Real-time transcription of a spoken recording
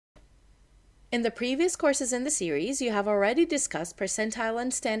In the previous courses in the series, you have already discussed percentile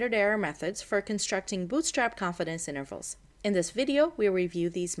and standard error methods for constructing bootstrap confidence intervals. In this video, we review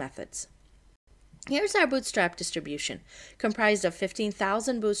these methods. Here's our bootstrap distribution, comprised of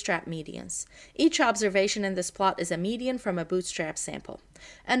 15,000 bootstrap medians. Each observation in this plot is a median from a bootstrap sample.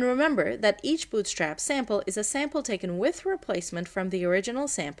 And remember that each bootstrap sample is a sample taken with replacement from the original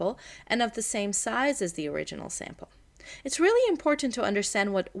sample and of the same size as the original sample. It's really important to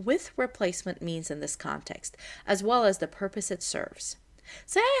understand what with replacement means in this context, as well as the purpose it serves.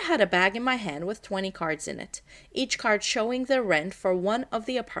 Say I had a bag in my hand with 20 cards in it, each card showing the rent for one of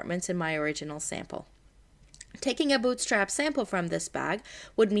the apartments in my original sample. Taking a bootstrap sample from this bag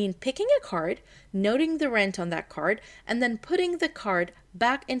would mean picking a card, noting the rent on that card, and then putting the card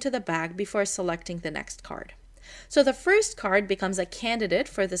back into the bag before selecting the next card. So the first card becomes a candidate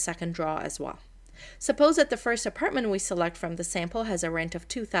for the second draw as well. Suppose that the first apartment we select from the sample has a rent of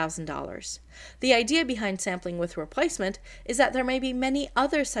 $2,000. The idea behind sampling with replacement is that there may be many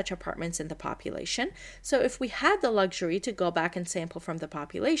other such apartments in the population, so if we had the luxury to go back and sample from the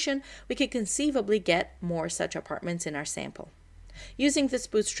population, we could conceivably get more such apartments in our sample. Using this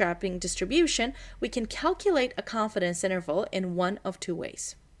bootstrapping distribution, we can calculate a confidence interval in one of two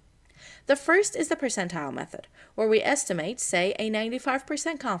ways. The first is the percentile method, where we estimate, say, a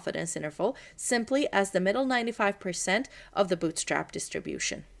 95% confidence interval simply as the middle 95% of the bootstrap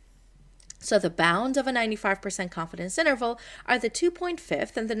distribution. So the bounds of a 95% confidence interval are the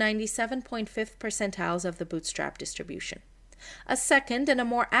 2.5th and the 97.5th percentiles of the bootstrap distribution. A second and a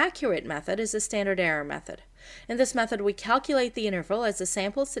more accurate method is the standard error method. In this method, we calculate the interval as the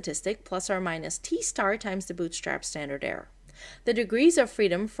sample statistic plus or minus t star times the bootstrap standard error. The degrees of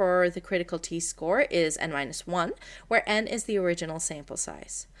freedom for the critical t-score is n-1, where n is the original sample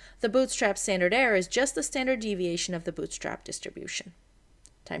size. The bootstrap standard error is just the standard deviation of the bootstrap distribution.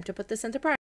 Time to put this into practice.